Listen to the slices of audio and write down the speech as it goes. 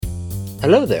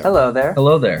Hello there. Hello there.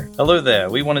 Hello there. Hello there.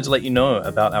 We wanted to let you know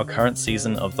about our current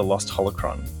season of The Lost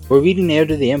Holocron. We're reading Heir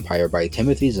to the Empire by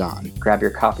Timothy Zahn. Grab your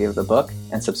copy of the book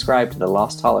and subscribe to The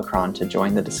Lost Holocron to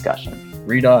join the discussion.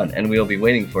 Read on, and we'll be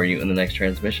waiting for you in the next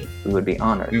transmission. We would be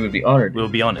honored. We would be honored. We'll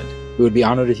be honored. We would be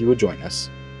honored if you would join us.